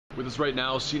With us right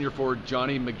now, senior forward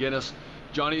Johnny McInnis.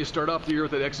 Johnny, you start off the year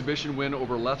with an exhibition win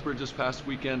over Lethbridge this past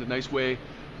weekend. A nice way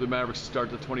for the Mavericks to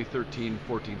start the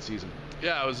 2013-14 season.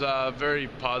 Yeah, it was a very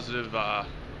positive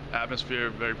atmosphere,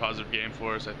 very positive game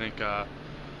for us. I think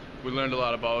we learned a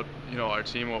lot about our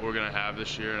team, what we're going to have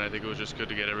this year, and I think it was just good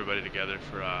to get everybody together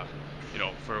for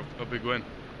for a big win.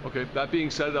 Okay, that being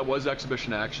said, that was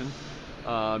exhibition action.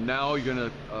 Now you're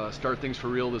going to start things for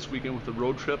real this weekend with the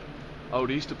road trip out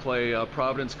east to play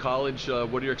Providence College.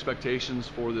 What are your expectations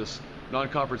for this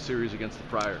non-conference series against the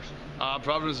Friars?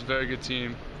 Providence is a very good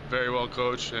team, very well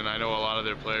coached, and I know a lot of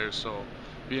their players. So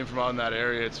being from out in that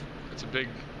area, it's a big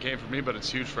game for me, but it's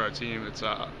huge for our team.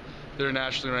 They're a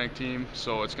nationally ranked team,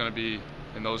 so it's going to be,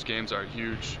 and those games are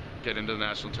huge. Get into the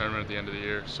national tournament at the end of the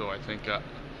year. So I think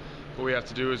what we have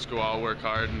to do is go out, work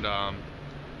hard, and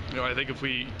I think if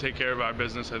we take care of our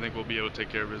business, I think we'll be able to take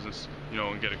care of business,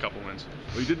 and get a couple wins.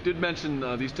 Well, you did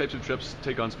mention these types of trips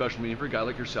take on special meaning for a guy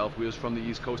like yourself who is from the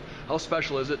East Coast. How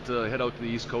special is it to head out to the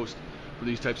East Coast for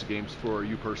these types of games for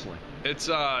you personally? It's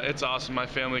awesome. My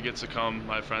family gets to come,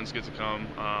 my friends get to come,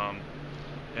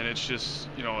 and it's just,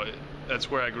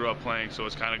 that's where I grew up playing, so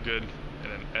it's kind of good,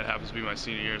 and it happens to be my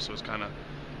senior year, so it's kind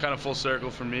of full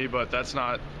circle for me. But that's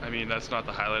not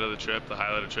the highlight of the trip. The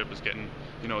highlight of the trip is getting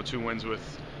 2 wins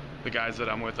with the guys that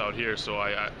I'm with out here, so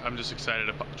I'm just excited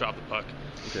to drop the puck.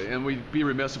 Okay, and we'd be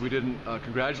remiss if we didn't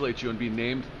congratulate you on being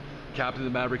named captain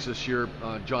of the Mavericks this year.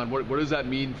 John, what does that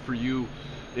mean for you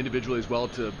individually as well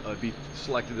to be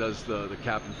selected as the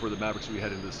captain for the Mavericks as we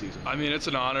head into the season? I mean, it's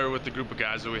an honor with the group of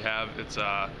guys that we have. It's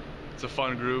a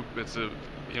fun group. It's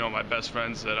my best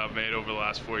friends that I've made over the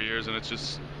last 4 years, and it's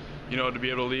just to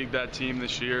be able to lead that team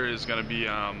this year is going to be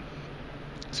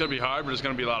it's going to be hard, but it's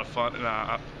going to be a lot of fun, and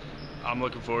I'm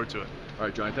looking forward to it. All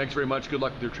right, Johnny, thanks very much. Good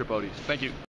luck with your trip out east. Thank you.